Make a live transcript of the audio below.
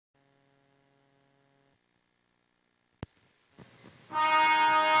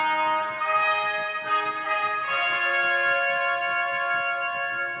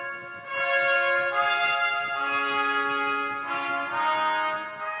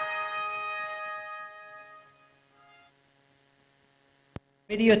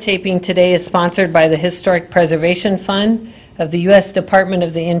Videotaping today is sponsored by the Historic Preservation Fund of the U.S. Department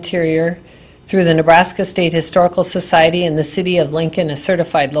of the Interior through the Nebraska State Historical Society and the City of Lincoln, a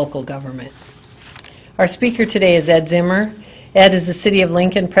certified local government. Our speaker today is Ed Zimmer. Ed is the City of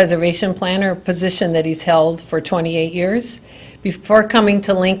Lincoln Preservation Planner, a position that he's held for 28 years. Before coming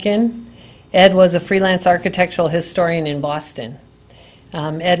to Lincoln, Ed was a freelance architectural historian in Boston.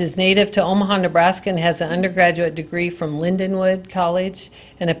 Ed is native to Omaha, Nebraska, and has an undergraduate degree from Lindenwood College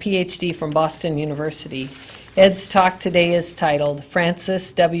and a PhD from Boston University. Ed's talk today is titled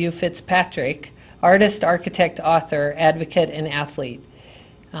Francis W. Fitzpatrick, Artist, Architect, Author, Advocate, and Athlete.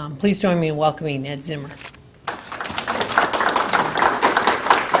 Please join me in welcoming Ed Zimmer.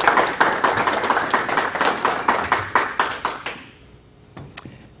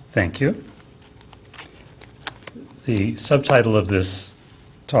 Thank you. The subtitle of this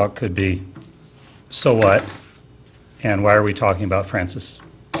talk could be, So What? And why are we talking about Francis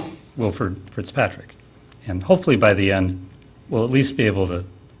Wilford Fitzpatrick? And hopefully by the end, we'll at least be able to,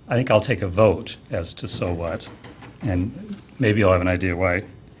 I think I'll take a vote as to so what, and maybe you'll have an idea why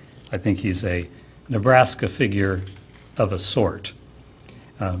I think he's a Nebraska figure of a sort.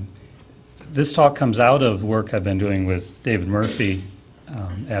 This talk comes out of work I've been doing with David Murphy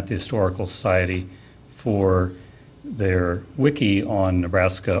at the Historical Society for their wiki on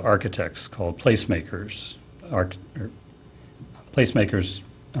Nebraska architects called Placemakers,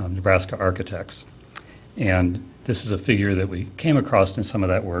 Nebraska Architects. And this is a figure that we came across in some of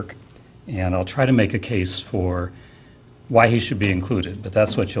that work, and I'll try to make a case for why he should be included, but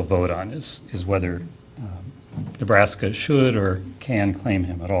that's what you'll vote on, is whether Nebraska should or can claim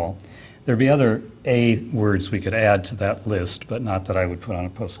him at all. There'd be other A words we could add to that list, but not that I would put on a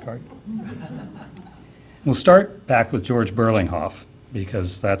postcard. We'll start back with George Berlinghoff,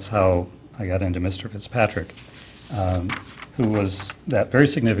 because that's how I got into Mr. Fitzpatrick, who was that very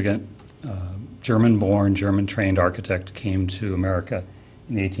significant German-born, German-trained architect, came to America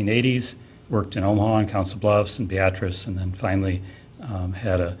in the 1880s, worked in Omaha and Council Bluffs and Beatrice, and then finally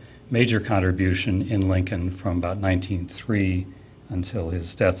had a major contribution in Lincoln from about 1903 until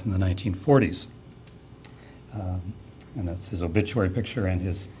his death in the 1940s. And that's his obituary picture and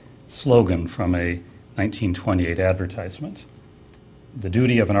his slogan from a 1928 advertisement. The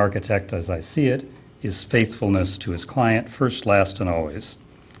duty of an architect, as I see it, is faithfulness to his client, first, last, and always.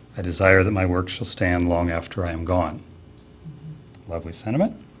 I desire that my work shall stand long after I am gone. Lovely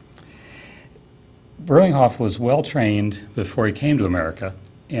sentiment. Berlinghoff was well trained before he came to America,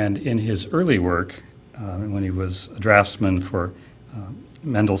 and in his early work, when he was a draftsman for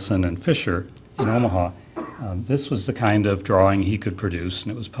Mendelssohn and Fisher in Omaha, this was the kind of drawing he could produce,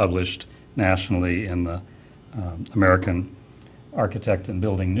 and it was published nationally in the American Architect and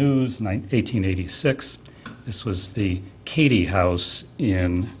Building News in 1886. This was the Cady House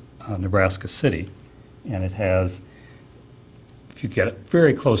in Nebraska City, and it has, if you get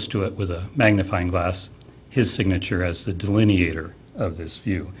very close to it with a magnifying glass, his signature as the delineator of this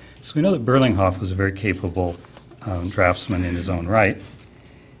view. So we know that Berlinghoff was a very capable draftsman in his own right.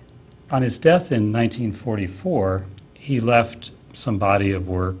 On his death in 1944, he left some body of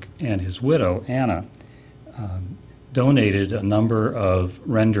work, and his widow, Anna, donated a number of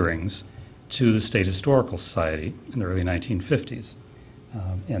renderings to the State Historical Society in the early 1950s.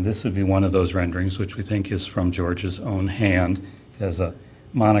 And this would be one of those renderings, which we think is from George's own hand. It has a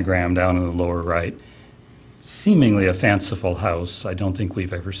monogram down in the lower right. Seemingly a fanciful house. I don't think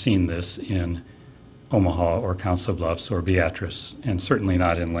we've ever seen this in Omaha or Council Bluffs or Beatrice, and certainly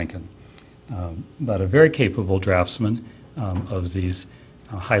not in Lincoln. But a very capable draftsman of these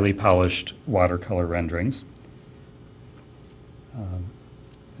highly polished watercolor renderings.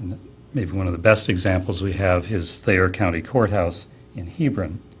 And maybe one of the best examples we have is Thayer County Courthouse in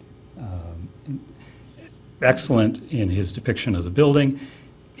Hebron. Excellent in his depiction of the building.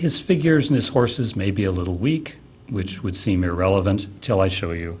 His figures and his horses may be a little weak, which would seem irrelevant till I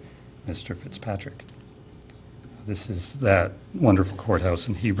show you Mr. Fitzpatrick. This is that wonderful courthouse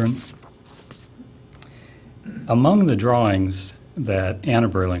in Hebron. Among the drawings that Anna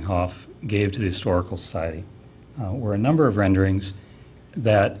Berlinghoff gave to the Historical Society were a number of renderings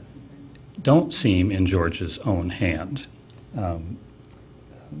that don't seem in George's own hand.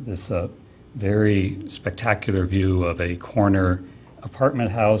 This very spectacular view of a corner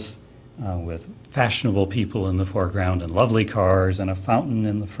apartment house with fashionable people in the foreground and lovely cars and a fountain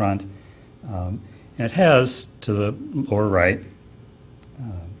in the front. And it has, to the lower right,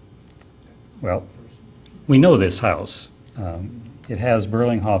 well, we know this house. It has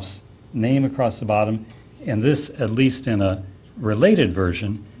Berlinghoff's name across the bottom, and this, at least in a related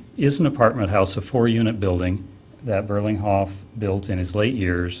version, is an apartment house, a 4-unit building that Berlinghoff built in his late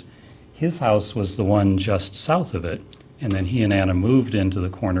years. His house was the one just south of it, and then he and Anna moved into the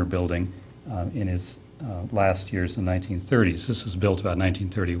corner building in his last years in the 1930s. This was built about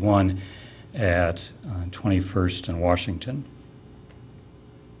 1931 at 21st and Washington.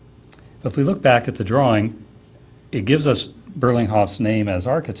 But if we look back at the drawing, it gives us Berlinghoff's name as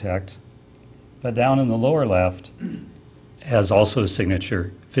architect, but down in the lower left has also a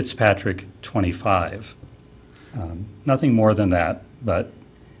signature, Fitzpatrick 25. Nothing more than that, but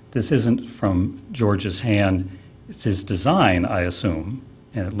this isn't from George's hand. It's his design, I assume,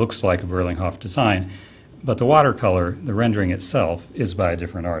 and it looks like a Berlinghoff design, but the watercolor, the rendering itself, is by a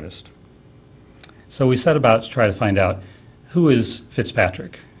different artist. So we set about to try to find out who is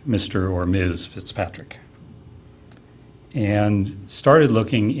Fitzpatrick, Mr. or Ms. Fitzpatrick, and started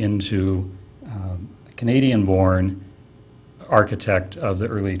looking into a Canadian-born architect of the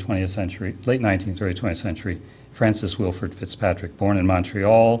early 20th century, late 19th, early 20th century, Francis Wilford Fitzpatrick, born in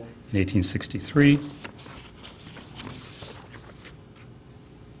Montreal in 1863.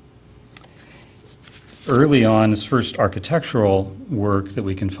 Early on, his first architectural work that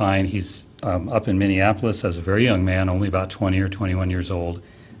we can find, he's up in Minneapolis as a very young man, only about 20 or 21 years old,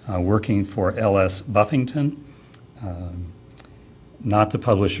 working for L.S. Buffington, not the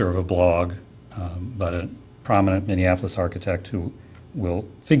publisher of a blog, but a prominent Minneapolis architect who will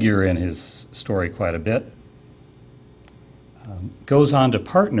figure in his story quite a bit. Goes on to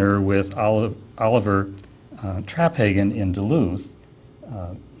partner with Oliver Trapphagen in Duluth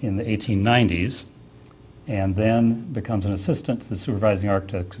in the 1890s, and then becomes an assistant to the supervising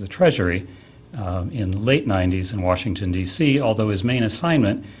architect of the Treasury in the late 90s in Washington, D.C., although his main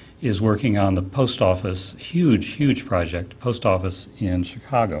assignment is working on the post office, huge project, post office in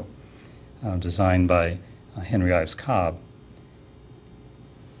Chicago, designed by Henry Ives Cobb.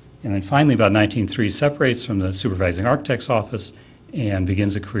 And then finally, about 1903, separates from the supervising architect's office and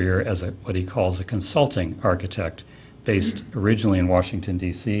begins a career as what he calls a consulting architect, based originally in Washington,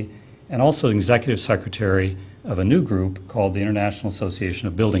 D.C., and also executive secretary of a new group called the International Association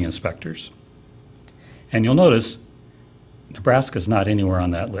of Building Inspectors. And you'll notice Nebraska is not anywhere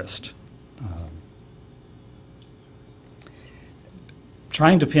on that list.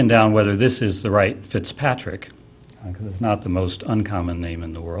 Trying to pin down whether this is the right Fitzpatrick, because it's not the most uncommon name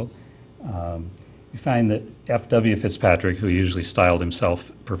in the world, you find that F.W. Fitzpatrick, who usually styled himself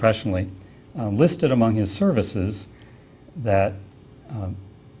professionally, listed among his services that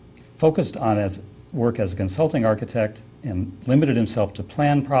focused on work as a consulting architect and limited himself to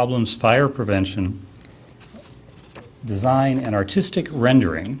plan problems, fire prevention, design, and artistic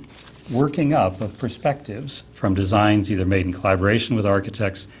rendering, working up of perspectives from designs either made in collaboration with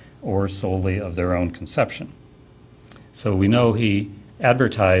architects or solely of their own conception. So we know he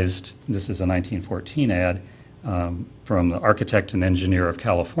advertised, this is a 1914 ad, from the Architect and Engineer of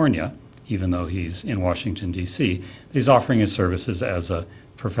California, even though he's in Washington, D.C. He's offering his services as a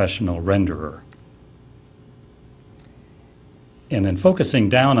professional renderer. And then focusing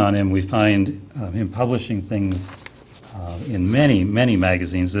down on him, we find him publishing things in many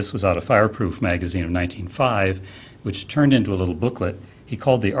magazines. This was out of Fireproof magazine of 1905, which turned into a little booklet. He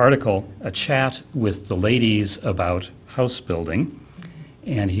called the article "A Chat with the Ladies About House Building,"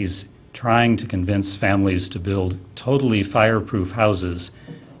 and he's trying to convince families to build totally fireproof houses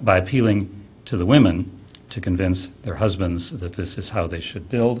by appealing to the women to convince their husbands that this is how they should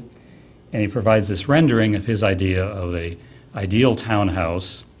build. And he provides this rendering of his idea of an ideal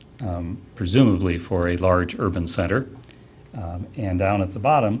townhouse, presumably for a large urban center, and down at the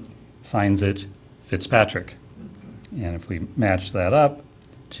bottom signs it Fitzpatrick. And if we match that up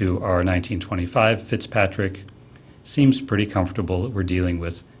to our 1925 Fitzpatrick, seems pretty comfortable that we're dealing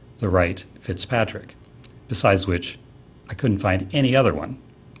with the right Fitzpatrick, besides which I couldn't find any other one.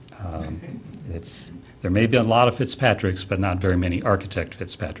 There may be a lot of Fitzpatricks, but not very many architect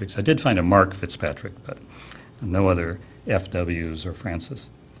Fitzpatricks. I did find a Mark Fitzpatrick, but no other FWs or Francis.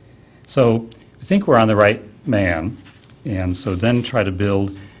 So I think we're on the right man, and so then try to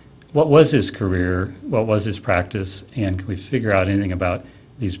build what was his career, what was his practice, and can we figure out anything about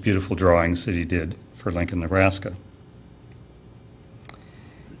these beautiful drawings that he did for Lincoln, Nebraska.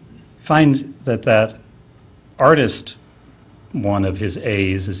 Find that artist, one of his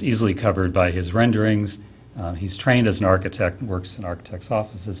A's, is easily covered by his renderings. He's trained as an architect and works in architects'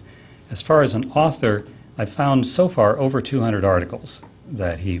 offices. As far as an author, I've found so far over 200 articles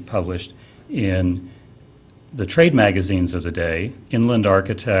that he published in the trade magazines of the day: Inland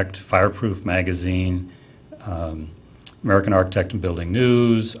Architect, Fireproof Magazine, American Architect and Building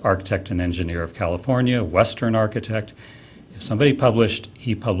News, Architect and Engineer of California, Western Architect. If somebody published,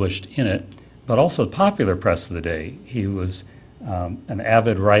 he published in it. but also the popular press of the day. He was an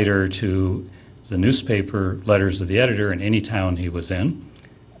avid writer to the newspaper letters of the editor in any town he was in.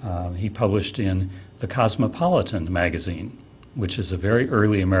 He published in the Cosmopolitan magazine, which is a very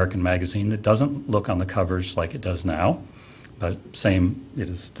early American magazine that doesn't look on the covers like it does now, but it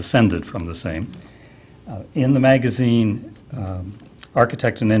is descended from the same. In the magazine,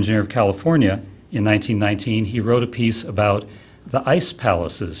 Architect and Engineer of California, in 1919, he wrote a piece about the ice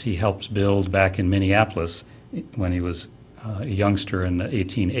palaces he helped build back in Minneapolis when he was a youngster in the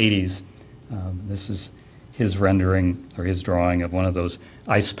 1880s. This is his rendering or his drawing of one of those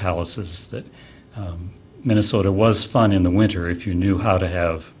ice palaces that Minnesota was fun in the winter if you knew how to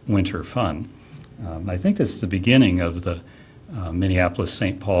have winter fun. I think this is the beginning of the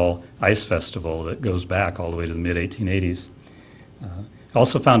Minneapolis-St. Paul Ice Festival that goes back all the way to the mid-1880s.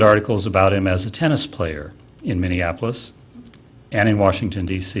 Also found articles about him as a tennis player in Minneapolis and in Washington,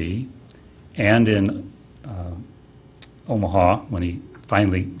 D.C., and in Omaha when he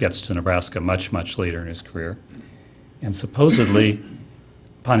finally gets to Nebraska much, much later in his career. And supposedly,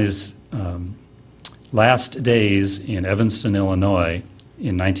 upon his last days in Evanston, Illinois,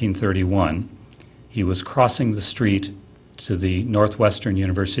 in 1931, he was crossing the street to the Northwestern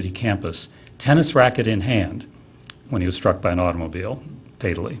University campus, tennis racket in hand, when he was struck by an automobile,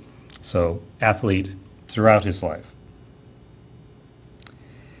 fatally. So, athlete throughout his life.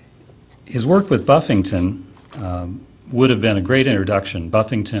 His work with Buffington would have been a great introduction.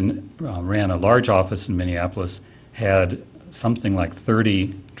 Buffington ran a large office in Minneapolis, had something like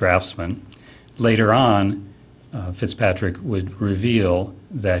 30 draftsmen. Later on, Fitzpatrick would reveal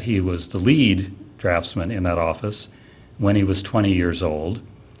that he was the lead draftsman in that office when he was 20 years old.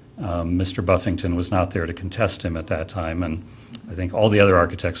 Mr. Buffington was not there to contest him at that time, and I think all the other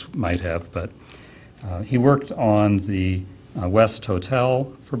architects might have, but he worked on the West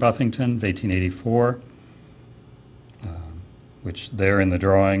Hotel for Buffington, 1884, which there in the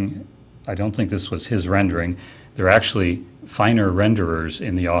drawing, I don't think this was his rendering. There are actually finer renderers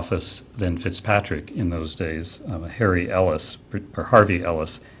in the office than Fitzpatrick in those days. Harvey Ellis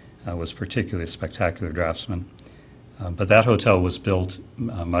was particularly a spectacular draftsman. But that hotel was built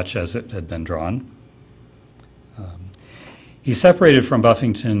much as it had been drawn. He separated from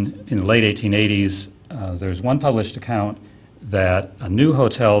Buffington in the late 1880s. There's one published account that a new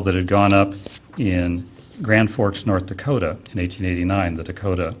hotel that had gone up in Grand Forks, North Dakota in 1889, the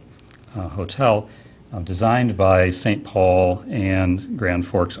Dakota Hotel, designed by St. Paul and Grand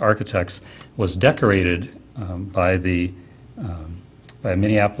Forks architects, was decorated by a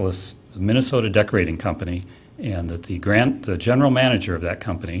Minnesota decorating company, and that the general manager of that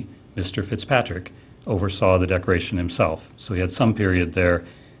company, Mr. Fitzpatrick, oversaw the decoration himself. So he had some period there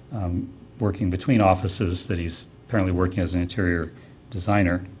working between offices that he's apparently working as an interior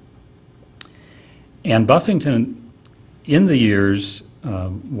designer. And Buffington, in the years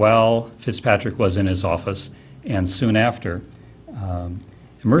while Fitzpatrick was in his office and soon after,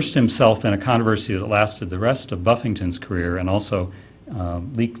 immersed himself in a controversy that lasted the rest of Buffington's career and also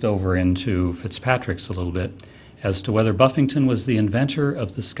leaked over into Fitzpatrick's a little bit as to whether Buffington was the inventor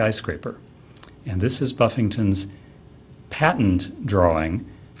of the skyscraper. And this is Buffington's patent drawing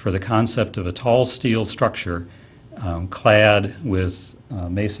for the concept of a tall steel structure clad with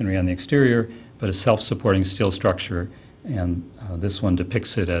masonry on the exterior, but a self-supporting steel structure, and this one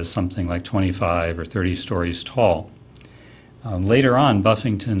depicts it as something like 25 or 30 stories tall. Later on,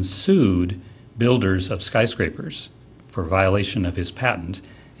 Buffington sued builders of skyscrapers for violation of his patent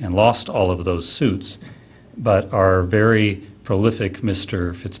and lost all of those suits, but our very prolific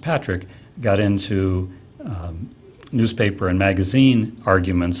Mr. Fitzpatrick got into newspaper and magazine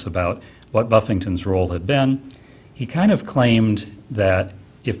arguments about what Buffington's role had been. He kind of claimed that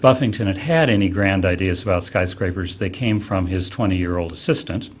if Buffington had had any grand ideas about skyscrapers, they came from his 20-year-old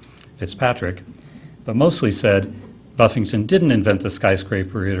assistant, Fitzpatrick, but mostly said Buffington didn't invent the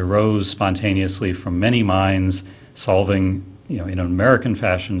skyscraper. It arose spontaneously from many minds solving, in an American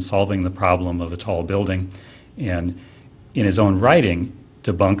fashion, solving the problem of a tall building, and in his own writing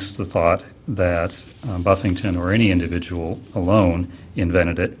debunks the thought that Buffington or any individual alone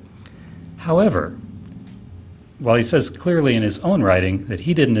invented it. However, while he says clearly in his own writing that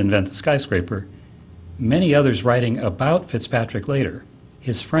he didn't invent the skyscraper, many others writing about Fitzpatrick later,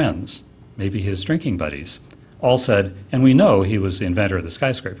 his friends, maybe his drinking buddies, all said, and we know he was the inventor of the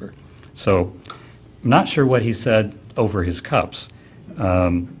skyscraper. So I'm not sure what he said over his cups.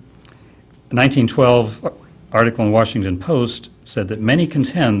 A 1912 article in the Washington Post said that many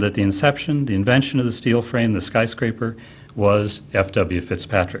contend that the invention of the steel frame, the skyscraper, was F.W.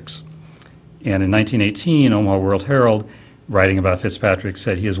 Fitzpatrick's. And in 1918, Omaha World Herald writing about Fitzpatrick,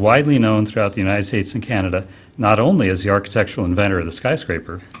 said he is widely known throughout the United States and Canada, not only as the architectural inventor of the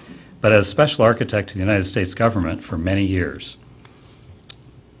skyscraper, but as special architect to the United States government for many years.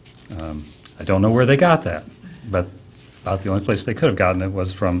 I don't know where they got that, but about the only place they could have gotten it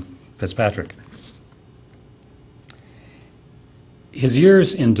was from Fitzpatrick. His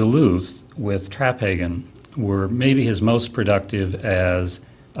years in Duluth with Trapphagen were maybe his most productive as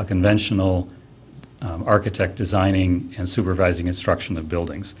a conventional architect designing and supervising construction of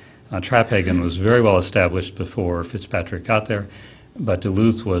buildings. Trapphagen was very well established before Fitzpatrick got there, but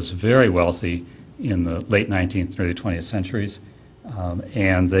Duluth was very wealthy in the late 19th and early 20th centuries,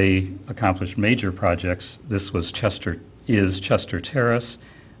 and they accomplished major projects. This was Chester Terrace,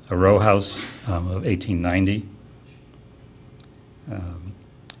 a row house of 1890.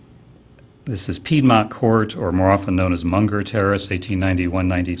 This is Piedmont Court, or more often known as Munger Terrace,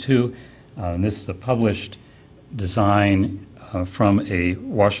 1891-92. And this is a published design from a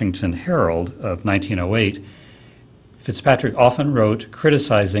Washington Herald of 1908. Fitzpatrick often wrote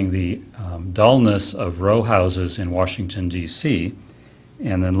criticizing the dullness of row houses in Washington, D.C.,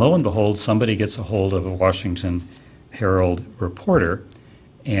 and then lo and behold, somebody gets a hold of a Washington Herald reporter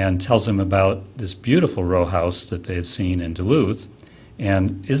and tells him about this beautiful row house that they had seen in Duluth.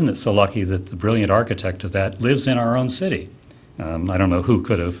 And isn't it so lucky that the brilliant architect of that lives in our own city? I don't know who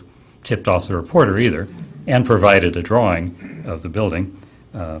could have tipped off the reporter either and provided a drawing of the building.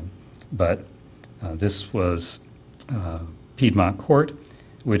 But this was Piedmont Court,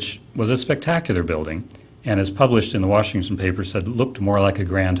 which was a spectacular building, and as published in the Washington paper, said it looked more like a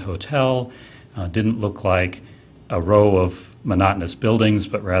grand hotel, didn't look like a row of monotonous buildings,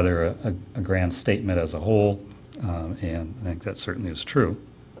 but rather a grand statement as a whole. And I think that certainly is true.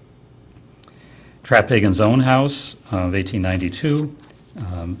 Trapphagen's own house of 1892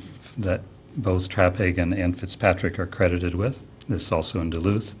 that both Trapphagen and Fitzpatrick are credited with. This is also in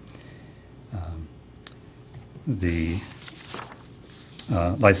Duluth. The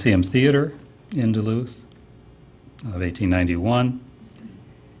Lyceum Theater in Duluth of 1891.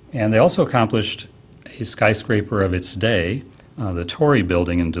 And they also accomplished a skyscraper of its day, the Torrey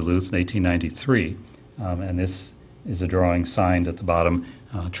Building in Duluth in 1893. And this is a drawing signed at the bottom,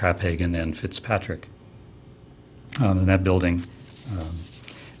 Trapphagen and Fitzpatrick. And that building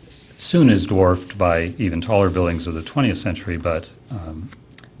soon is dwarfed by even taller buildings of the 20th century, but I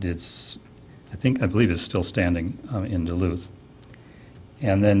believe is still standing in Duluth.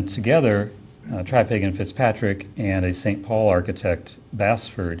 And then together, Trapphagen, Fitzpatrick, and a St. Paul architect,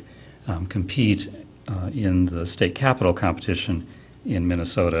 Bassford, compete in the state capitol competition in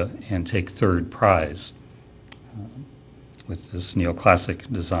Minnesota and take third prize with this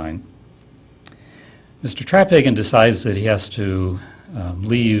neoclassic design. Mr. Trapphagen decides that he has to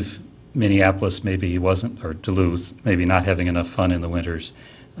leave Minneapolis, maybe he wasn't, or Duluth, maybe not having enough fun in the winters,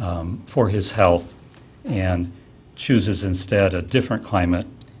 for his health, and chooses instead a different climate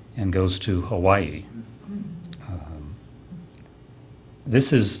and goes to Hawaii.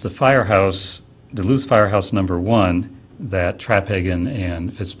 This is the firehouse, Duluth Firehouse number 1, that Trapphagen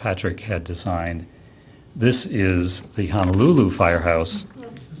and Fitzpatrick had designed. This is the Honolulu Firehouse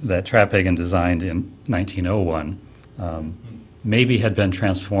that Trapphagen designed in 1901. Maybe had been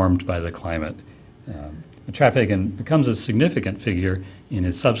transformed by the climate. Trapphagen becomes a significant figure in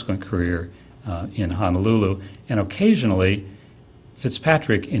his subsequent career in Honolulu, and occasionally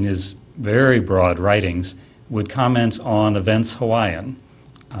Fitzpatrick, in his very broad writings, would comment on events Hawaiian.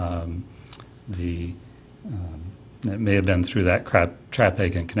 It may have been through that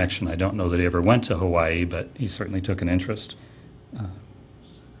Trapphagen connection. I don't know that he ever went to Hawaii, but he certainly took an interest.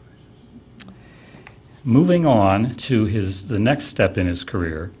 Moving on to the next step in his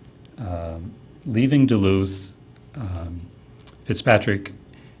career, leaving Duluth, Fitzpatrick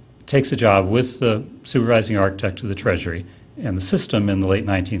takes a job with the supervising architect of the Treasury, and the system in the late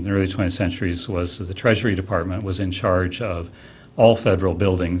 19th and early 20th centuries was that the Treasury Department was in charge of all federal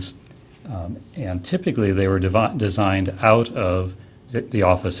buildings, and typically they were designed out of the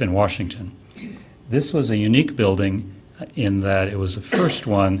office in Washington. This was a unique building in that it was the first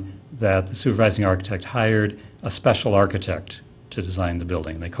one that the supervising architect hired a special architect to design the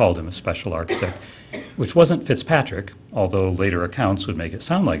building. They called him a special architect, which wasn't Fitzpatrick, although later accounts would make it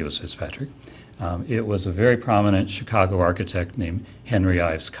sound like it was Fitzpatrick. It was a very prominent Chicago architect named Henry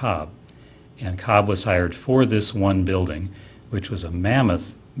Ives Cobb. And Cobb was hired for this one building, which was a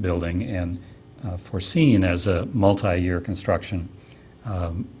mammoth building and foreseen as a multi-year construction.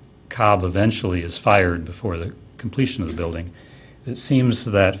 Cobb eventually is fired before the completion of the building. It seems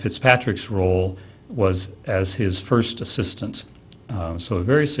that Fitzpatrick's role was as his first assistant. So a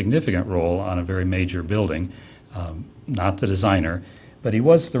very significant role on a very major building, not the designer, but he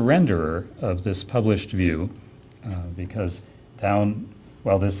was the renderer of this published view, because down,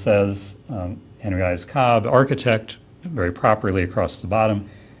 well, this says Henry Ives Cobb, architect, very properly across the bottom.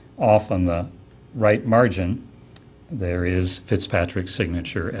 Off on the right margin, there is Fitzpatrick's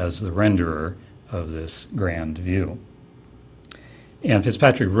signature as the renderer of this grand view. And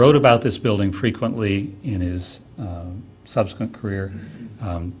Fitzpatrick wrote about this building frequently in his subsequent career,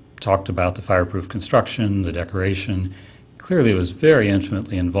 talked about the fireproof construction, the decoration. Clearly was very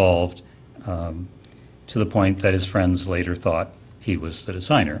intimately involved, to the point that his friends later thought he was the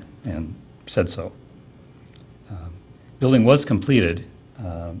designer and said so. Building was completed,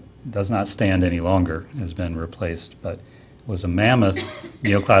 does not stand any longer, has been replaced, but was a mammoth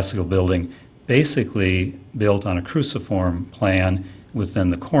neoclassical building, basically built on a cruciform plan with then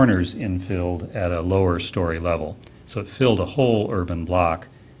the corners infilled at a lower story level. So it filled a whole urban block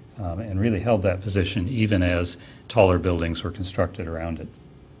and really held that position even as taller buildings were constructed around it.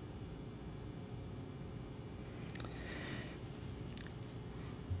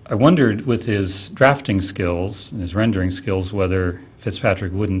 I wondered with his drafting skills and his rendering skills whether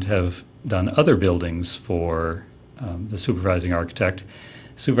Fitzpatrick wouldn't have done other buildings for the supervising architect.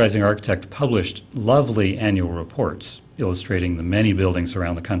 The supervising architect published lovely annual reports illustrating the many buildings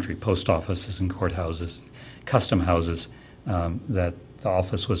around the country, post offices and courthouses, custom houses that the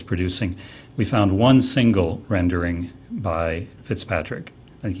office was producing. We found one single rendering by Fitzpatrick.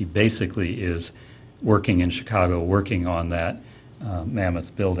 I think he basically is working in Chicago, working on that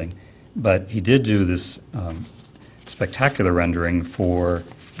mammoth building. But he did do this spectacular rendering for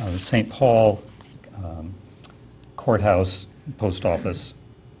the St. Paul courthouse post office,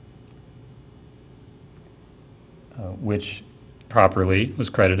 which properly was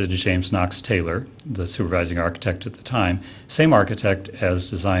credited to James Knox Taylor, the supervising architect at the time, same architect as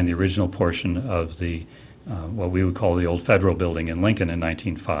designed the original portion of the what we would call the old Federal Building in Lincoln in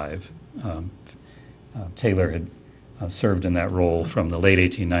 1905. Taylor had served in that role from the late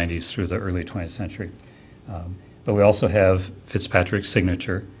 1890s through the early 20th century. But we also have Fitzpatrick's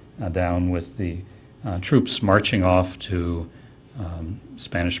signature down with the troops marching off to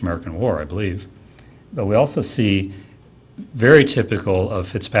Spanish-American War, I believe. But we also see, very typical of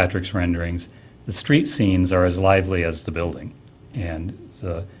Fitzpatrick's renderings, the street scenes are as lively as the building. And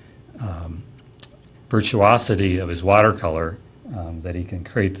the virtuosity of his watercolor, that he can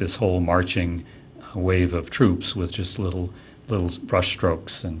create this whole marching wave of troops with just little brush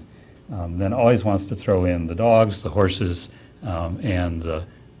strokes, and then always wants to throw in the dogs, the horses, and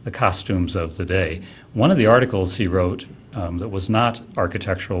the costumes of the day. One of the articles he wrote that was not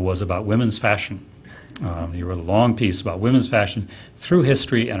architectural was about women's fashion. He wrote a long piece about women's fashion through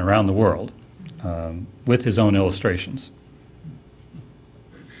history and around the world with his own illustrations.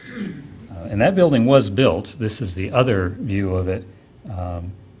 And that building was built. This is the other view of it,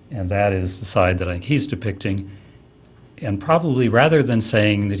 and that is the side that I think he's depicting. And probably rather than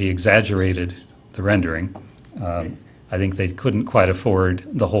saying that he exaggerated the rendering, I think they couldn't quite afford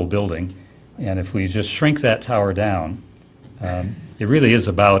the whole building. And if we just shrink that tower down, it really is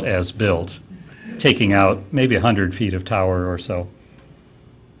about as built, taking out maybe 100 feet of tower or so.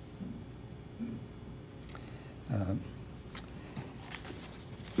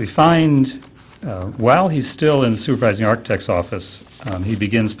 We find, while he's still in the supervising architect's office, he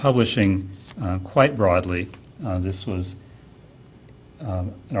begins publishing quite broadly. This was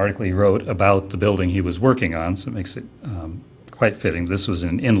an article he wrote about the building he was working on, so it makes it quite fitting. This was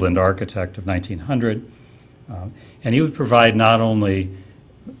in Inland Architect of 1900. And he would provide not only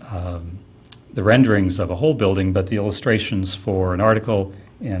the renderings of a whole building, but the illustrations for an article,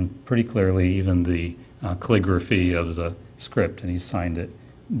 and pretty clearly even the calligraphy of the script, and he signed it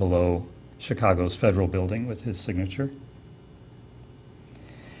below Chicago's Federal Building with his signature.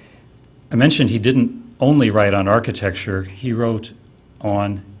 I mentioned he didn't only write on architecture, he wrote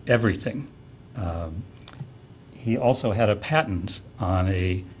on everything. He also had a patent on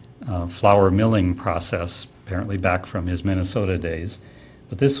a flour milling process, apparently back from his Minnesota days.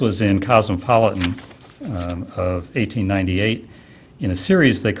 But this was in Cosmopolitan of 1898 in a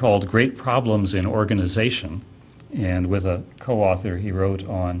series they called Great Problems in Organization. And with a co-author, he wrote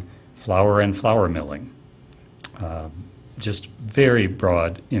on flour and flour milling. Just very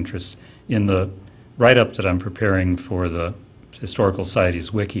broad interests. In the write-up that I'm preparing for the Historical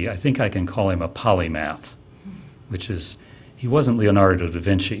Society's wiki, I think I can call him a polymath, which is, he wasn't Leonardo da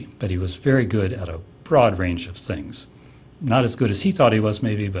Vinci, but he was very good at a broad range of things. Not as good as he thought he was,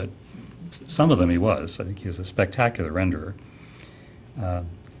 maybe, but some of them he was. I think he was a spectacular renderer.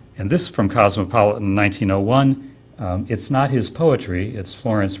 And this from Cosmopolitan in 1901, it's not his poetry, it's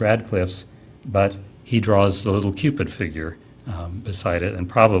Florence Radcliffe's, but he draws the little Cupid figure beside it and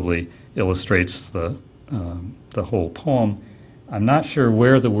probably illustrates the whole poem. I'm not sure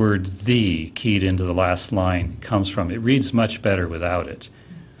where the word "the" keyed into the last line comes from. It reads much better without it.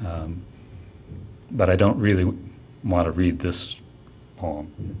 But I don't really want to read this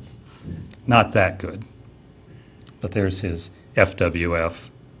poem. It's not that good. But there's his FWF.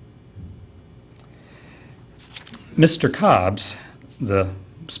 Mr. Cobbs, the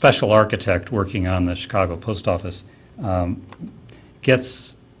special architect working on the Chicago Post Office,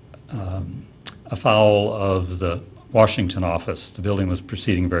 gets afoul of the Washington office. The building was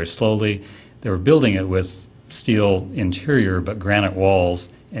proceeding very slowly. They were building it with steel interior but granite walls,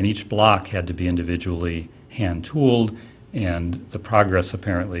 and each block had to be individually hand-tooled, and the progress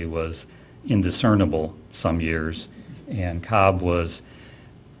apparently was indiscernible some years. And Cobb was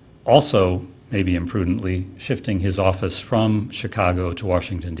also, maybe imprudently, shifting his office from Chicago to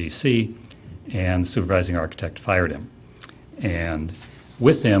Washington, D.C., and the supervising architect fired him. And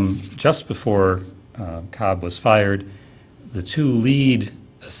with him, just before Cobb was fired, the two lead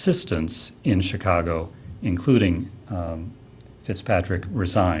assistants in Chicago, including Fitzpatrick,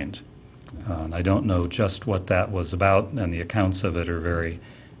 resigned. I don't know just what that was about, and the accounts of it are very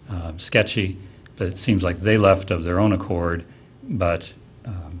sketchy, but it seems like they left of their own accord, but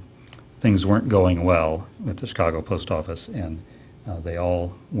things weren't going well at the Chicago Post Office, and they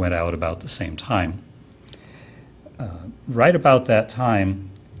all went out about the same time. Right about that time,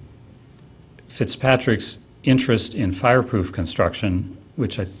 Fitzpatrick's interest in fireproof construction,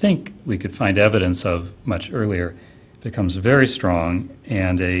 which I think we could find evidence of much earlier, becomes very strong,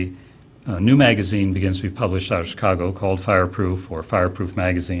 and a new magazine begins to be published out of Chicago called Fireproof, or Fireproof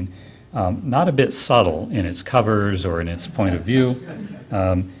Magazine. Not a bit subtle in its covers or in its point of view.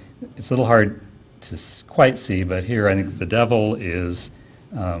 It's a little hard to quite see, but here I think the devil is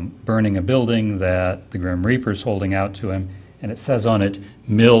burning a building that the Grim Reaper's holding out to him, and it says on it,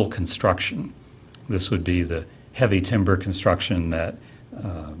 mill construction. This would be the heavy timber construction that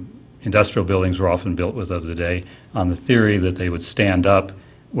industrial buildings were often built with of the day, on the theory that they would stand up.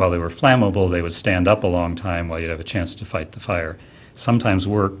 While they were flammable, they would stand up a long time while you'd have a chance to fight the fire. Sometimes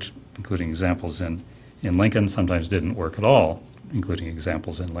worked, including examples in Lincoln, sometimes didn't work at all, including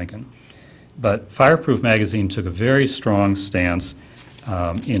examples in Lincoln. But Fireproof Magazine took a very strong stance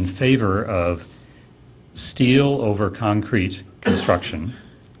in favor of steel over concrete construction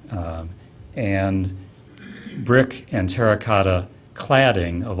and brick and terracotta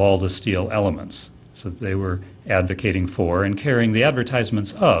cladding of all the steel elements. So they were advocating for and carrying the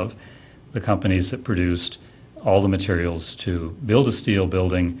advertisements of the companies that produced all the materials to build a steel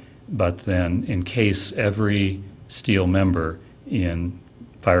building, but then encase every steel member in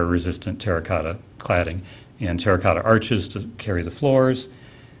fire-resistant terracotta cladding, and terracotta arches to carry the floors,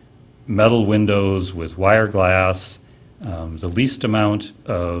 metal windows with wire glass, the least amount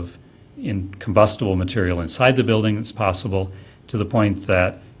of combustible material inside the building as possible, to the point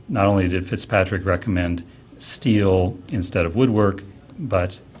that not only did Fitzpatrick recommend steel instead of woodwork,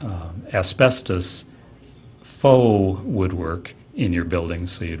 but asbestos faux woodwork in your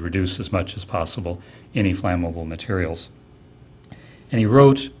buildings, so you'd reduce as much as possible any flammable materials. And he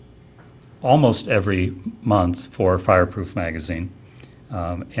wrote almost every month for Fireproof Magazine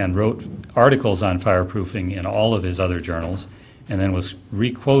and wrote articles on fireproofing in all of his other journals, and then was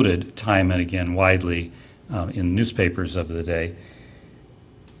re-quoted time and again widely in newspapers of the day.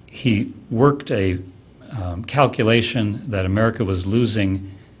 He worked a calculation that America was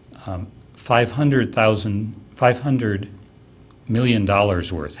losing $500 million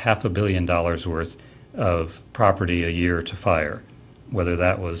worth, $500 million worth of property a year to fire. Whether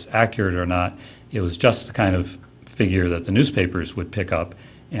that was accurate or not, it was just the kind of figure that the newspapers would pick up,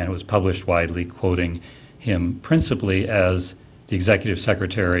 and it was published widely, quoting him principally as the executive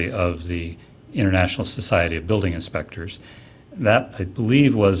secretary of the International Society of Building Inspectors. That, I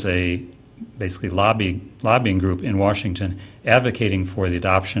believe, was a basically lobbying group in Washington advocating for the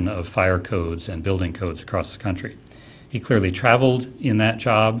adoption of fire codes and building codes across the country. He clearly traveled in that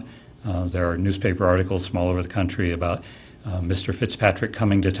job. There are newspaper articles from all over the country about Mr. Fitzpatrick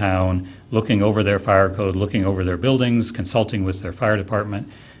coming to town, looking over their fire code, looking over their buildings, consulting with their fire department,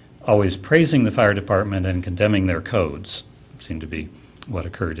 always praising the fire department and condemning their codes. It seemed to be what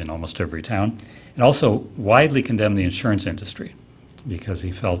occurred in almost every town. And also widely condemned the insurance industry, because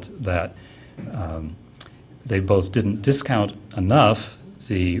he felt that they both didn't discount enough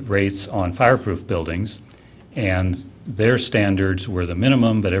the rates on fireproof buildings, and their standards were the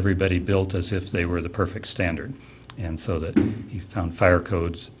minimum, but everybody built as if they were the perfect standard. And so that he found fire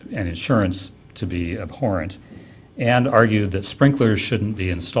codes and insurance to be abhorrent, and argued that sprinklers shouldn't be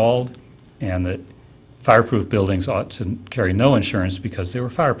installed, and that fireproof buildings ought to carry no insurance because they were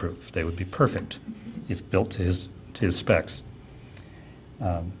fireproof. They would be perfect if built to his specs.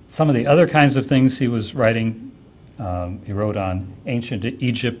 Some of the other kinds of things he was writing, he wrote on ancient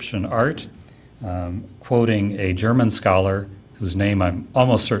Egyptian art, quoting a German scholar whose name I'm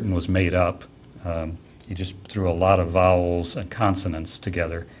almost certain was made up. He just threw a lot of vowels and consonants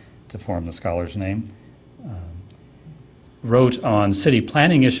together to form the scholar's name. Wrote on city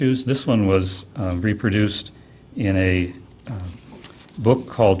planning issues. This one was reproduced in a book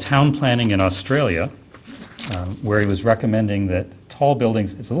called Town Planning in Australia, where he was recommending that tall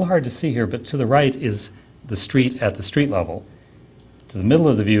buildings, it's a little hard to see here, but to the right is the street at the street level. To the middle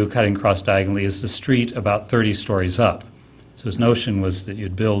of the view, cutting across diagonally, is the street about 30 stories up. So his notion was that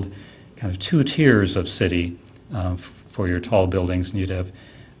you'd build kind of two tiers of city for your tall buildings, and you'd have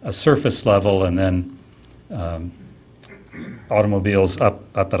a surface level and then automobiles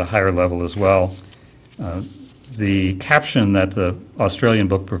up at a higher level as well. The caption that the Australian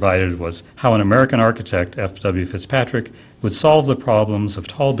book provided was how an American architect, F.W. Fitzpatrick, would solve the problems of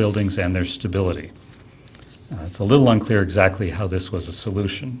tall buildings and their stability. It's a little unclear exactly how this was a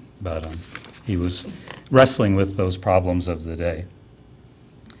solution, but he was wrestling with those problems of the day.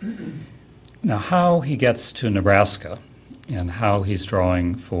 Now, how he gets to Nebraska and how he's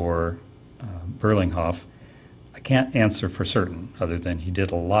drawing for Berlinghoff, I can't answer for certain, other than he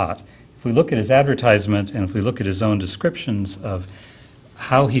did a lot. If we look at his advertisement and if we look at his own descriptions of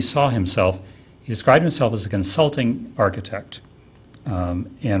how he saw himself, he described himself as a consulting architect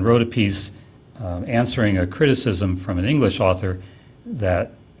and wrote a piece answering a criticism from an English author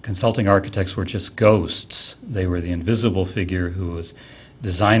that consulting architects were just ghosts. They were the invisible figure who was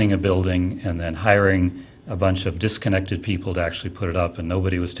designing a building and then hiring a bunch of disconnected people to actually put it up, and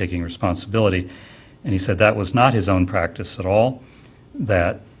nobody was taking responsibility. And he said that was not his own practice at all,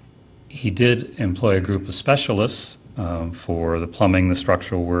 that he did employ a group of specialists for the plumbing, the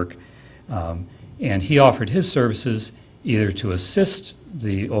structural work, and he offered his services either to assist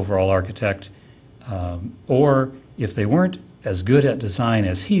the overall architect or if they weren't as good at design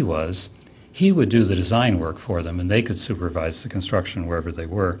as he was, he would do the design work for them and they could supervise the construction wherever they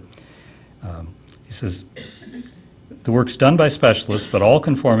were. He says, the work's done by specialists, but all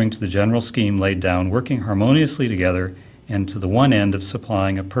conforming to the general scheme laid down, working harmoniously together and to the one end of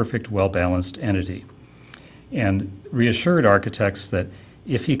supplying a perfect, well-balanced entity. And reassured architects that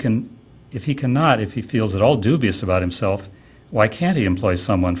if he feels at all dubious about himself, why can't he employ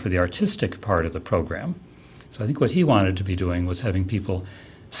someone for the artistic part of the program? So I think what he wanted to be doing was having people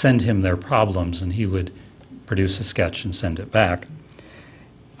send him their problems and he would produce a sketch and send it back.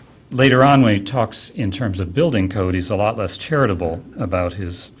 Later on, when he talks in terms of building code, he's a lot less charitable about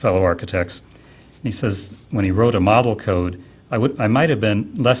his fellow architects. And he says when he wrote a model code, I might have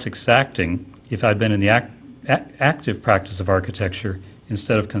been less exacting if I'd been in the active practice of architecture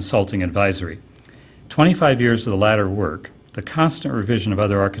instead of consulting advisory. 25 years of the latter work, the constant revision of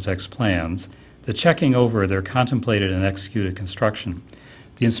other architects' plans, the checking over their contemplated and executed construction,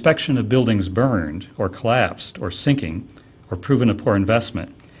 the inspection of buildings burned or collapsed or sinking or proven a poor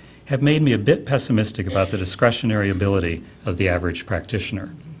investment, have made me a bit pessimistic about the discretionary ability of the average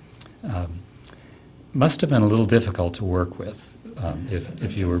practitioner. Must have been a little difficult to work with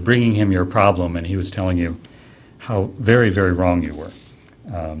if you were bringing him your problem and he was telling you how very, very wrong you were.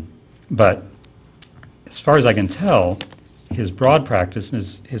 But as far as I can tell, his broad practice and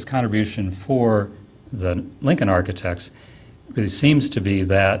his contribution for the Lincoln architects really seems to be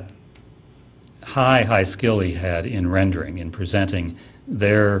that high skill he had in rendering, in presenting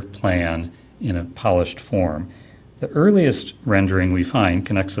their plan in a polished form. The earliest rendering we find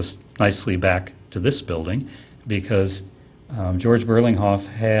connects us nicely back to this building because George Berlinghoff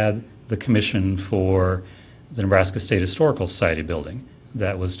had the commission for the Nebraska State Historical Society building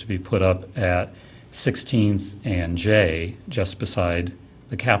that was to be put up at 16th and J, just beside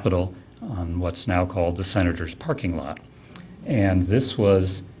the Capitol on what's now called the Senator's parking lot. And this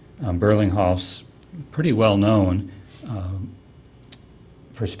was Berlinghoff's pretty well-known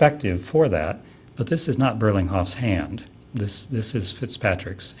perspective for that, but this is not Berlinghoff's hand. This is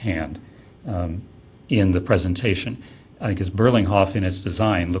Fitzpatrick's hand in the presentation. I think it's Berlinghoff in its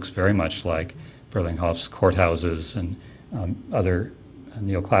design looks very much like Berlinghoff's courthouses and other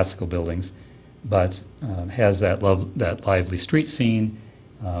neoclassical buildings, but has that lively street scene,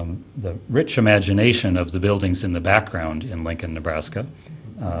 the rich imagination of the buildings in the background in Lincoln, Nebraska,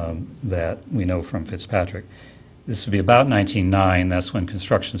 that we know from Fitzpatrick. This would be about 1909. That's when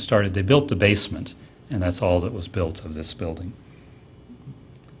construction started. They built the basement, and that's all that was built of this building.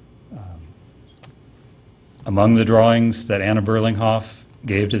 Among the drawings that Anna Berlinghoff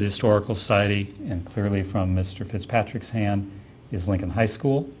gave to the Historical Society, and clearly from Mr. Fitzpatrick's hand, is Lincoln High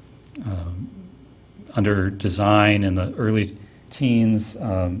School. Under design in the early teens,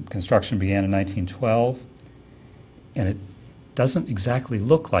 construction began in 1912, and it doesn't exactly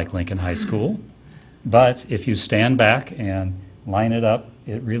look like Lincoln High School, but if you stand back and line it up,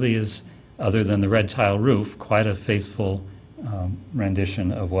 it really is, other than the red tile roof, quite a faithful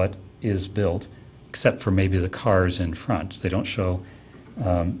rendition of what is built, except for maybe the cars in front. They don't show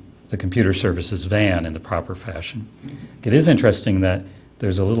the computer services van in the proper fashion. It is interesting that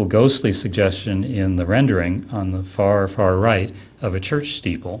there's a little ghostly suggestion in the rendering on the far, far right of a church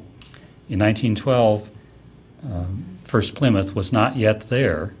steeple. In 1912, First Plymouth was not yet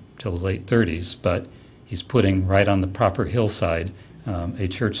there till the late 30s, but he's putting right on the proper hillside a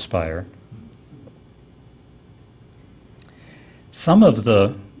church spire. Some of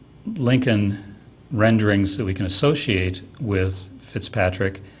the Lincoln renderings that we can associate with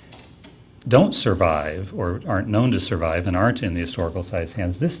Fitzpatrick don't survive or aren't known to survive and aren't in the Historical Society's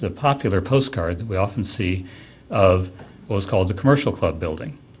hands. This is a popular postcard that we often see of what was called the Commercial Club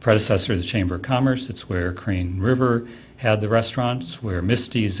building, predecessor of the Chamber of Commerce. It's where Crane River had the restaurants, where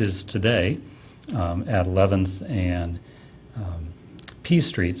Misty's is today at 11th and P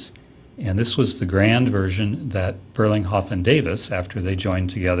Streets. And this was the grand version that Burlinghoff and Davis, after they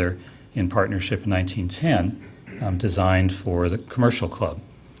joined together in partnership in 1910, designed for the Commercial Club.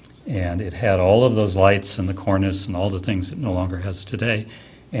 And it had all of those lights and the cornice and all the things it no longer has today.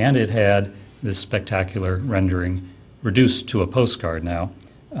 And it had this spectacular rendering reduced to a postcard now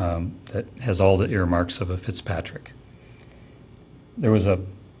that has all the earmarks of a Fitzpatrick. There was a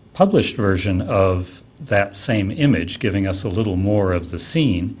published version of that same image giving us a little more of the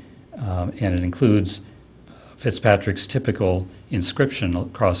scene, and it includes Fitzpatrick's typical inscription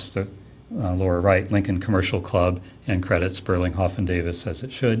across the lower right, Lincoln Commercial Club, and credits Burlinghoff and Davis as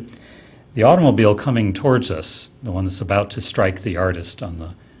it should. The automobile coming towards us, the one that's about to strike the artist on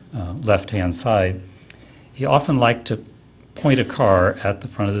the left-hand side, he often liked to point a car at the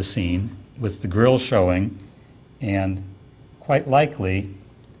front of the scene with the grille showing, and quite likely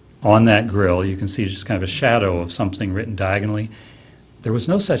on that grille you can see just kind of a shadow of something written diagonally. There was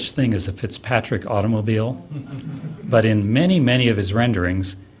no such thing as a Fitzpatrick automobile, but in many, many of his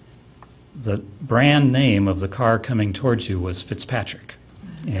renderings, the brand name of the car coming towards you was Fitzpatrick.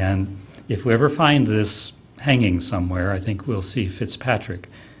 And if we ever find this hanging somewhere, I think we'll see Fitzpatrick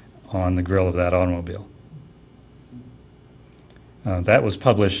on the grille of that automobile. That was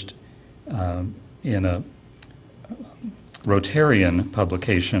published in a Rotarian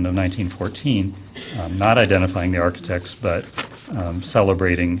publication of 1914, not identifying the architects, but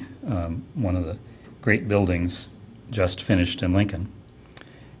celebrating one of the great buildings just finished in Lincoln.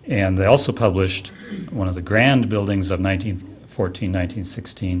 And they also published one of the grand buildings of 1914,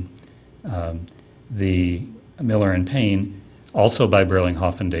 1916, the Miller and Payne, also by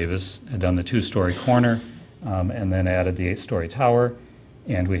Burlinghoff and Davis, had done the two-story corner and then added the 8-story tower.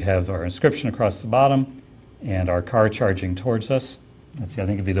 And we have our inscription across the bottom and our car charging towards us. Let's see, I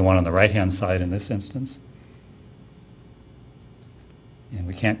think it'd be the one on the right-hand side in this instance. And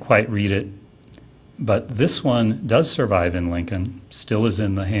we can't quite read it, but this one does survive in Lincoln, still is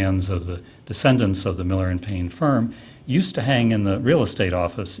in the hands of the descendants of the Miller and Payne firm, used to hang in the real estate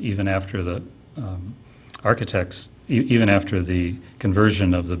office even after the architects, even after the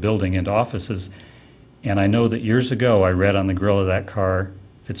conversion of the building into offices. And I know that years ago I read on the grille of that car,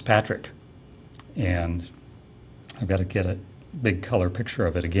 Fitzpatrick. And I've got to get a big color picture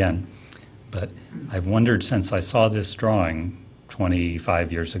of it again. But I've wondered since I saw this drawing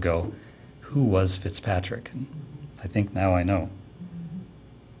 25 years ago, who was Fitzpatrick? And I think now I know.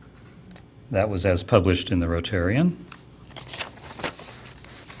 That was as published in the Rotarian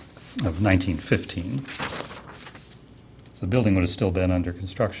of 1915. So the building would have still been under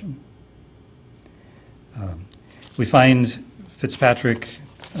construction. We find Fitzpatrick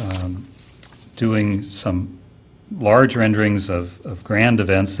doing some large renderings of grand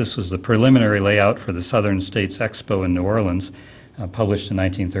events. This was the preliminary layout for the Southern States Expo in New Orleans, published in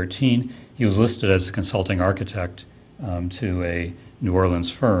 1913. He was listed as a consulting architect to a New Orleans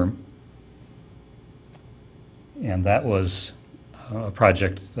firm. And that was a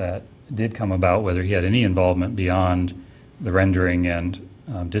project that did come about, whether he had any involvement beyond the rendering and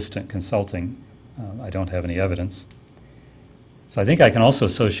distant consulting. I don't have any evidence. So I think I can also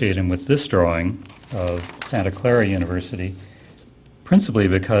associate him with this drawing of Santa Clara University, principally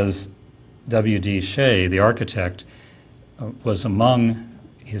because W.D. Shea, the architect, was among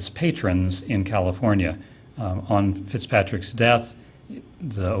his patrons in California. On Fitzpatrick's death,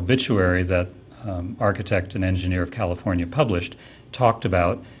 the obituary that architect and engineer of California published talked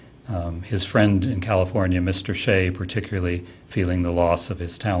about his friend in California, Mr. Shea, particularly feeling the loss of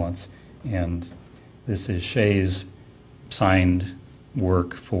his talents. And this is Shea's signed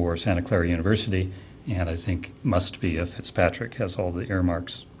work for Santa Clara University, and I think must be a Fitzpatrick, has all the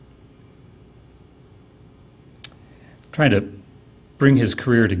earmarks. Trying to bring his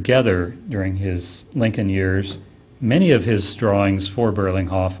career together during his Lincoln years, many of his drawings for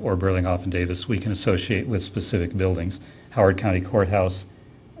Burlinghoff or Burlinghoff and Davis we can associate with specific buildings. Howard County Courthouse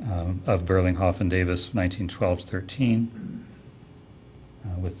of Burlinghoff and Davis, 1912-13.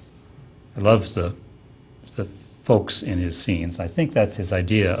 I love the folks in his scenes. I think that's his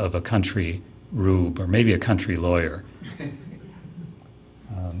idea of a country rube, or maybe a country lawyer.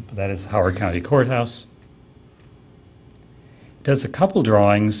 But that is Howard County Courthouse. Does a couple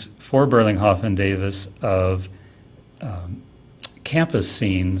drawings for Burlinghoff and Davis of campus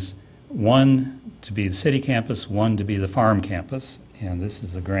scenes, one to be the city campus, one to be the farm campus. And this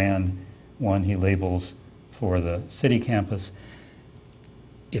is a grand one he labels for the city campus.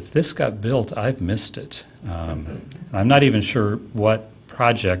 If this got built, I've missed it. I'm not even sure what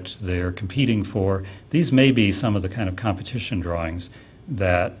project they're competing for. These may be some of the kind of competition drawings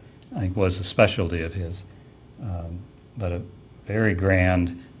that I think was a specialty of his. But a very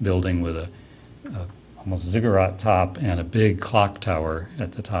grand building with a almost ziggurat top and a big clock tower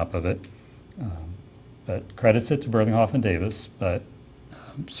at the top of it. But credits it to Burlinghoff and Davis, but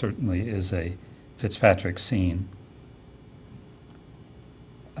certainly is a Fitzpatrick scene.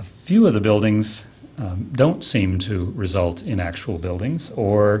 A few of the buildings don't seem to result in actual buildings,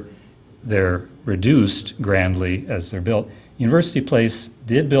 or they're reduced grandly as they're built. University Place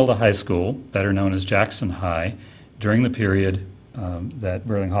did build a high school, better known as Jackson High, during the period that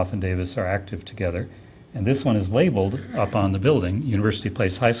Burlinghoff and Davis are active together. And this one is labeled up on the building, University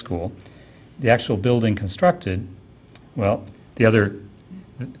Place High School. The actual building constructed, well,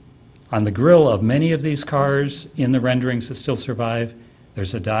 on the grill of many of these cars in the renderings that still survive,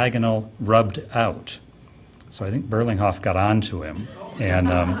 there's a diagonal rubbed out. So I think Burlinghoff got onto him, and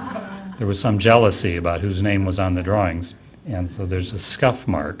there was some jealousy about whose name was on the drawings. And so there's a scuff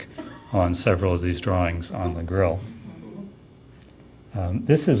mark on several of these drawings on the grill.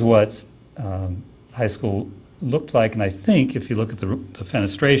 This is what high school looked like, and I think if you look at the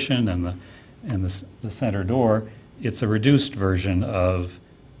fenestration and the center door, it's a reduced version of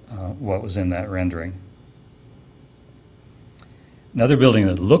what was in that rendering. Another building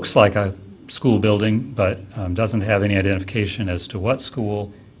that looks like a school building but doesn't have any identification as to what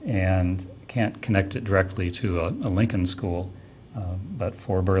school and can't connect it directly to a Lincoln school, but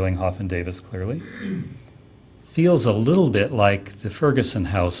for Burlinghoff and Davis clearly. Feels a little bit like the Ferguson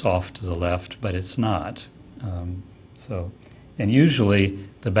house off to the left, but it's not. And usually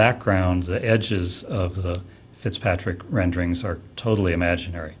the background, the edges of the Fitzpatrick renderings are totally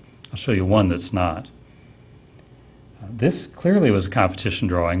imaginary. I'll show you one that's not. This clearly was a competition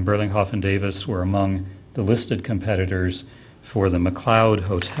drawing. Burlinghoff and Davis were among the listed competitors for the McLeod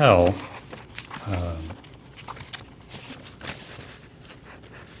Hotel.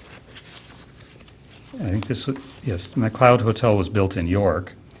 I think this was, yes, the McLeod Hotel was built in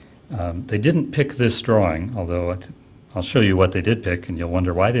York. They didn't pick this drawing, although I'll show you what they did pick, and you'll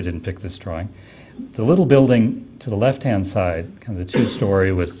wonder why they didn't pick this drawing. The little building to the left-hand side, kind of the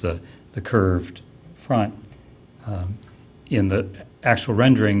two-story with the curved front, in the actual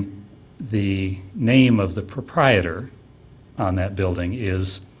rendering, the name of the proprietor on that building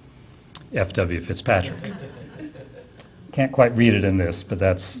is F.W. Fitzpatrick. Can't quite read it in this, but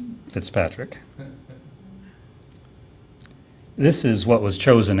that's Fitzpatrick. This is what was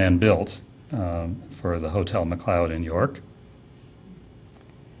chosen and built for the Hotel McLeod in York.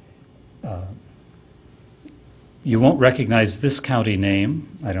 You won't recognize this county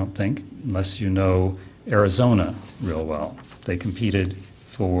name, I don't think, unless you know Arizona real well. They competed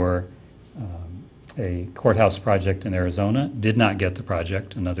for a courthouse project in Arizona, did not get the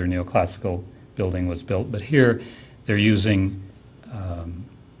project. Another neoclassical building was built, but here they're using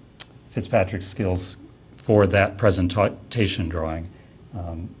Fitzpatrick's skills for that presentation drawing.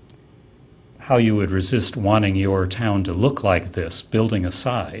 How you would resist wanting your town to look like this, building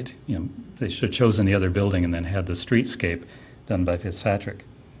aside. You know, they should have chosen the other building and then had the streetscape done by Fitzpatrick.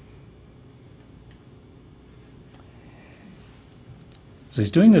 So he's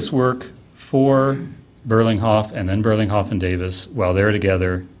doing this work for Burlinghoff and then Burlinghoff and Davis while they're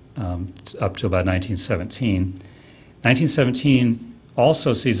together up to about 1917. 1917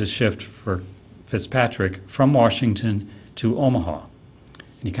 also sees a shift for Fitzpatrick from Washington to Omaha.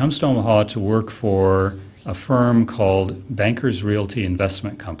 And he comes to Omaha to work for a firm called Bankers Realty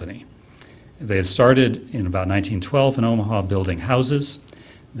Investment Company. They had started in about 1912 in Omaha building houses.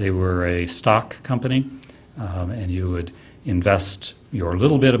 They were a stock company, and you would invest your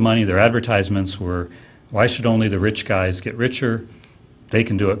little bit of money. Their advertisements were, why should only the rich guys get richer? They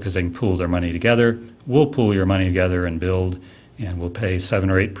can do it because they can pool their money together. We'll pool your money together and build, and we'll pay 7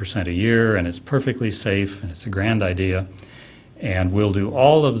 or 8% a year, and it's perfectly safe, and it's a grand idea. And we'll do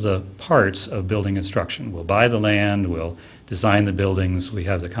all of the parts of building construction. We'll buy the land, we'll design the buildings, we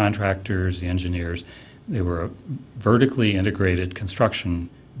have the contractors, the engineers. They were a vertically integrated construction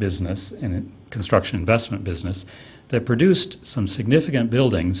business and a construction investment business that produced some significant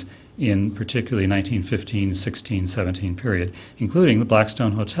buildings in particularly 1915, 16, 17 period, including the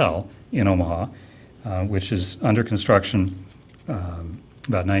Blackstone Hotel in Omaha, which is under construction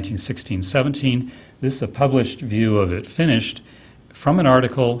about 1916, 17. This is a published view of it finished from an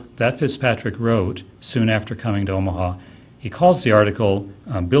article that Fitzpatrick wrote soon after coming to Omaha. He calls the article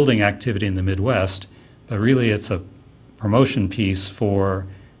Building Activity in the Midwest, but really it's a promotion piece for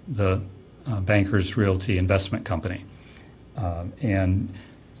the Bankers Realty Investment Company. And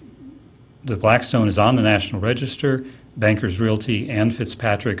the Blackstone is on the National Register. Bankers Realty and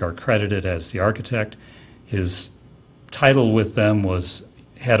Fitzpatrick are credited as the architect. His title with them was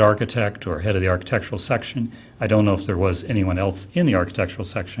head architect or head of the architectural section. I don't know if there was anyone else in the architectural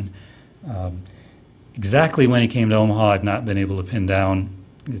section. Exactly when he came to Omaha, I've not been able to pin down.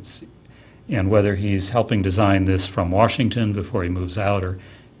 And whether he's helping design this from Washington before he moves out or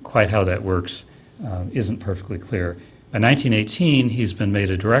quite how that works isn't perfectly clear. By 1918, he's been made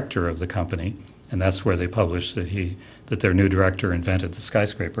a director of the company, and that's where they published that their new director invented the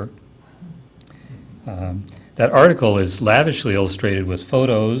skyscraper. That article is lavishly illustrated with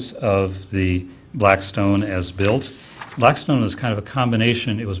photos of the Blackstone as built. Blackstone was kind of a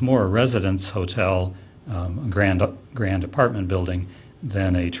combination. It was more a residence hotel, a grand apartment building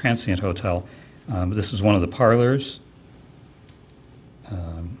than a transient hotel. This is one of the parlors,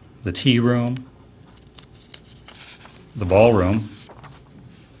 the tea room, the ballroom,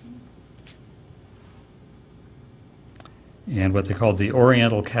 and what they called the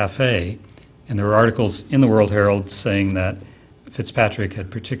Oriental Cafe. And there were articles in the World Herald saying that Fitzpatrick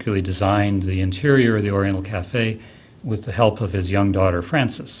had particularly designed the interior of the Oriental Cafe with the help of his young daughter,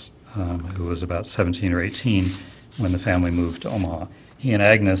 Frances, who was about 17 or 18 when the family moved to Omaha. He and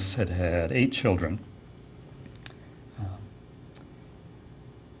Agnes had had 8 children.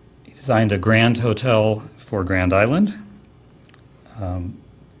 He designed a grand hotel for Grand Island,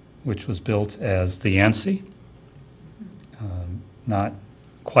 which was built as the Yancey, not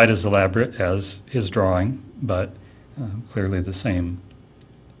quite as elaborate as his drawing, but clearly the same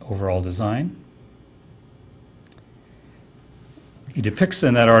overall design. He depicts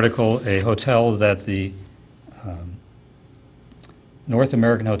in that article a hotel that the North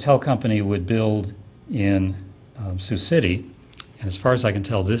American Hotel Company would build in Sioux City, and as far as I can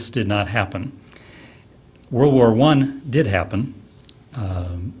tell, this did not happen. World War I did happen,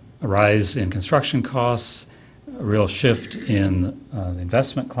 a rise in construction costs, a real shift in the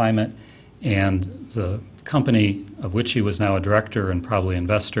investment climate, and the company of which he was now a director and probably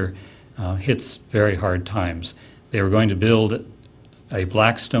investor hits very hard times. They were going to build a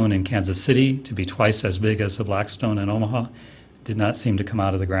Blackstone in Kansas City to be twice as big as the Blackstone in Omaha. Did not seem to come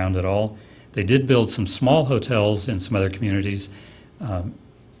out of the ground at all. They did build some small hotels in some other communities,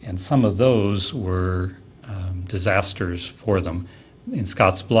 and some of those were disasters for them. In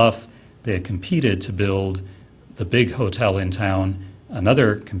Scotts Bluff, they had competed to build the big hotel in town.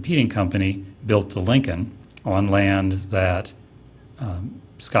 Another competing company built the Lincoln on land that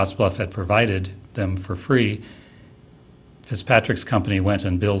Scotts Bluff had provided them for free. Fitzpatrick's company went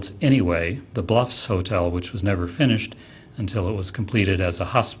and built anyway the Bluffs Hotel, which was never finished until it was completed as a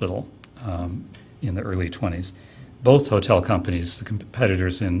hospital in the early 20s. Both hotel companies, the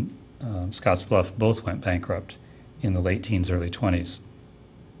competitors in Scotts Bluff, both went bankrupt in the late teens, early 20s.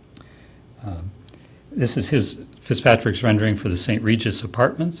 This is Fitzpatrick's rendering for the St. Regis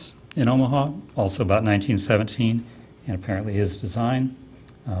Apartments in Omaha, also about 1917, and apparently his design,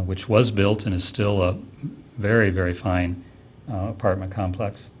 which was built and is still a very, very fine apartment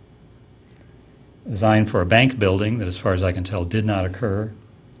complex. Designed for a bank building that, as far as I can tell, did not occur,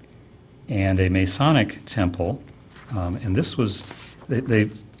 and a Masonic temple. And this was, they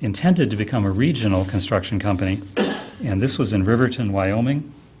intended to become a regional construction company, and this was in Riverton,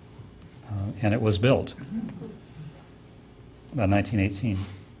 Wyoming, and it was built about 1918.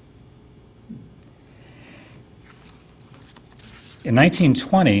 In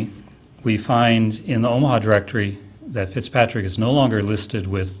 1920, we find in the Omaha directory that Fitzpatrick is no longer listed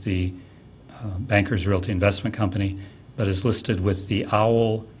with the Bankers Realty Investment Company, but is listed with the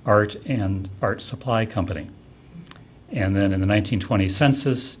Owl Art and Art Supply Company. And then in the 1920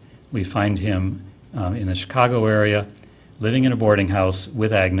 census, we find him in the Chicago area, living in a boarding house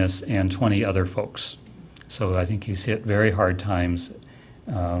with Agnes and 20 other folks. So I think he's hit very hard times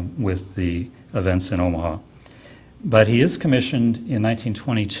with the events in Omaha. But he is commissioned in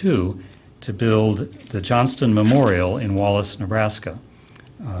 1922 to build the Johnston Memorial in Wallace, Nebraska.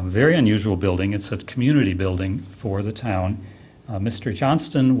 Very unusual building. It's a community building for the town. Mr.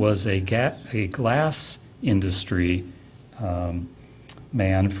 Johnston was a glass industry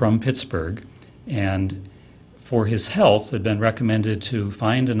man from Pittsburgh, and for his health had been recommended to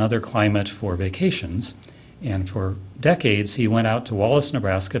find another climate for vacations. And for decades, he went out to Wallace,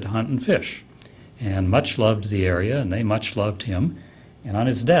 Nebraska to hunt and fish, and much loved the area, and they much loved him. And on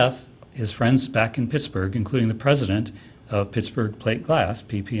his death, his friends back in Pittsburgh, including the president of Pittsburgh Plate Glass,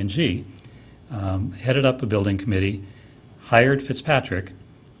 PP&G, headed up a building committee, hired Fitzpatrick,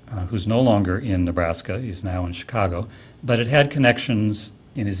 who's no longer in Nebraska, he's now in Chicago, but it had connections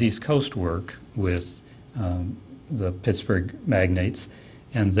in his East Coast work with the Pittsburgh magnates,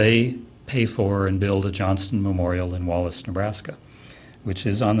 and they pay for and build a Johnston Memorial in Wallace, Nebraska, which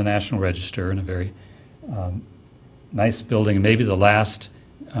is on the National Register, and a very nice building, maybe the last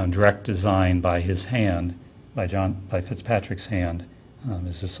direct design by his hand, by Fitzpatrick's hand,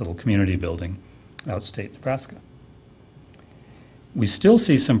 is this little community building outstate Nebraska. We still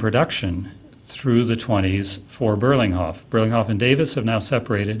see some production through the 20s for Berlinghoff. Berlinghoff and Davis have now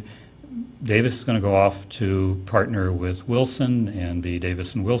separated. Davis is going to go off to partner with Wilson and be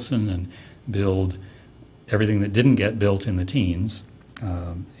Davis and Wilson and build everything that didn't get built in the teens.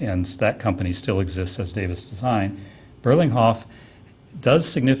 And that company still exists as Davis Design. Berlinghoff does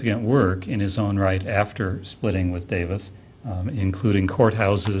significant work in his own right after splitting with Davis, including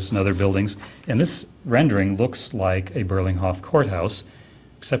courthouses and other buildings. And this rendering looks like a Berlinghoff courthouse,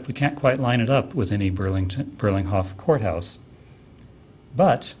 except we can't quite line it up with any Berlinghoff courthouse.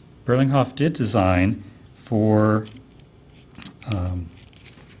 But Berlinghoff did design for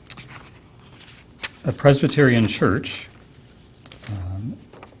a Presbyterian church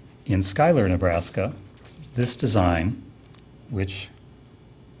in Schuyler, Nebraska, this design, which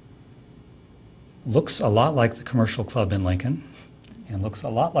looks a lot like the Commercial Club in Lincoln, and looks a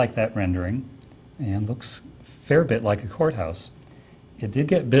lot like that rendering, and looks a fair bit like a courthouse. It did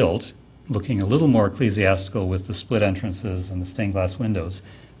get built, looking a little more ecclesiastical with the split entrances and the stained glass windows.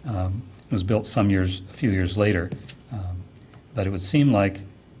 It was built a few years later, but it would seem like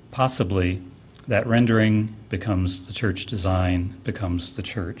possibly that rendering becomes the church design, becomes the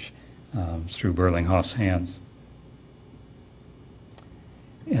church through Berlinghoff's hands.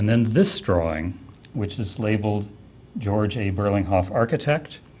 And then this drawing, which is labeled George A. Berlinghoff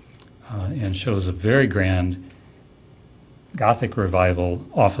Architect, and shows a very grand Gothic Revival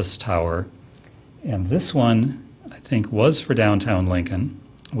office tower. And this one, I think, was for downtown Lincoln,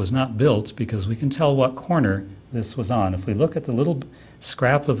 was not built because we can tell what corner this was on. If we look at the little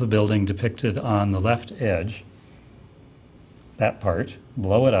scrap of a building depicted on the left edge, that part,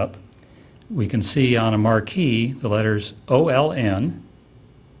 blow it up, we can see on a marquee the letters OLN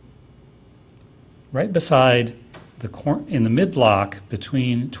right beside in the mid-block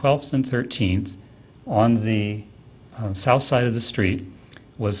between 12th and 13th on the south side of the street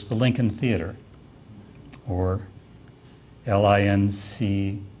was the Lincoln Theater, or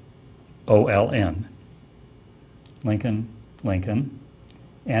Lincoln, Lincoln, Lincoln.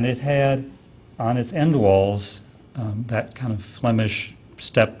 And it had on its end walls that kind of Flemish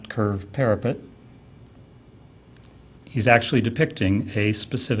stepped curved parapet. He's actually depicting a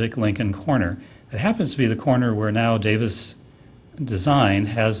specific Lincoln corner. It happens to be the corner where now Davis Design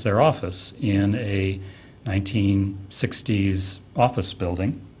has their office in a 1960s office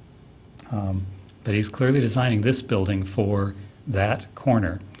building. But he's clearly designing this building for that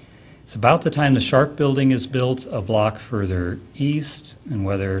corner. It's about the time the Sharp building is built a block further east, and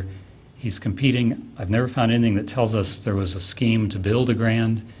whether he's competing, I've never found anything that tells us there was a scheme to build a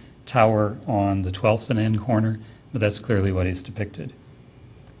grand tower on the 12th and N corner, but that's clearly what he's depicted.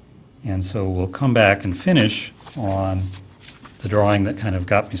 And so we'll come back and finish on the drawing that kind of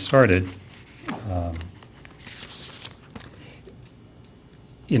got me started.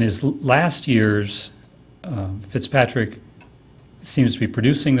 In his last years, Fitzpatrick seems to be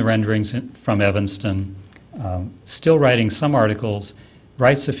producing the renderings from Evanston, still writing some articles,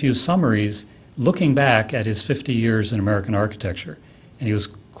 writes a few summaries, looking back at his 50 years in American architecture. And he was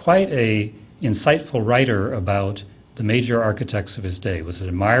quite an insightful writer about the major architects of his day. Was an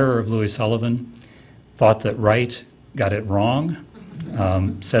admirer of Louis Sullivan, thought that Wright got it wrong,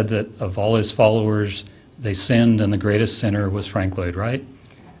 said that of all his followers, they sinned, and the greatest sinner was Frank Lloyd Wright.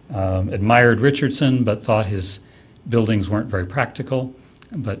 Admired Richardson, but thought his buildings weren't very practical,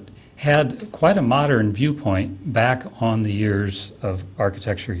 but had quite a modern viewpoint back on the years of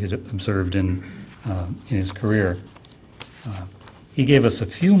architecture he had observed in his career. He gave us a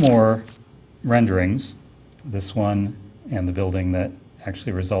few more renderings, this one and the building that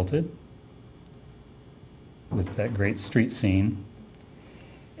actually resulted with that great street scene.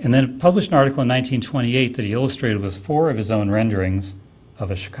 And then published an article in 1928 that he illustrated with 4 of his own renderings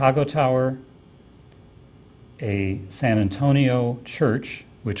of a Chicago tower, a San Antonio church,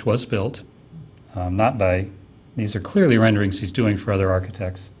 which was built, not by, these are clearly renderings he's doing for other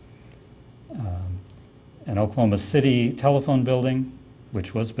architects, an Oklahoma City telephone building,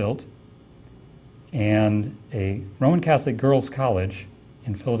 which was built, and a Roman Catholic girls' college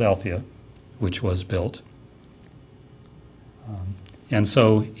in Philadelphia, which was built. And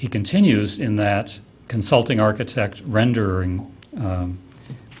so he continues in that consulting architect rendering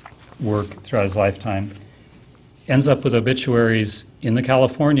work throughout his lifetime, ends up with obituaries in the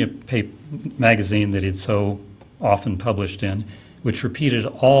California magazine that he'd so often published in, which repeated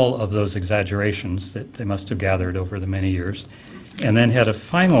all of those exaggerations that they must have gathered over the many years, and then had a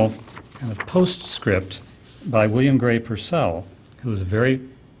final kind of postscript by William Gray Purcell, who was a very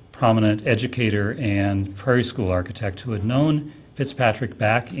prominent educator and prairie school architect who had known Fitzpatrick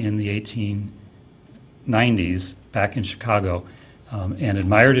back in the 1890s, back in Chicago, and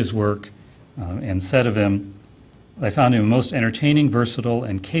admired his work and said of him, "I found him a most entertaining, versatile,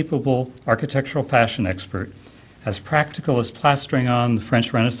 and capable architectural fashion expert, as practical as plastering on the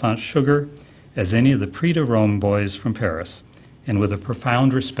French Renaissance sugar as any of the Prix de Rome boys from Paris, and with a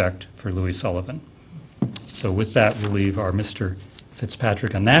profound respect for Louis Sullivan." So with that, we'll leave our Mr.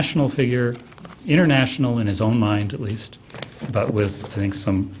 Fitzpatrick a national figure, international in his own mind at least, but with, I think,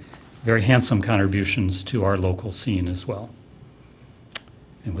 some very handsome contributions to our local scene as well.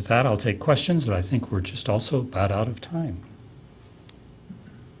 And with that, I'll take questions, but I think we're just also about out of time.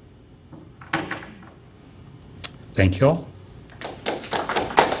 Thank you all.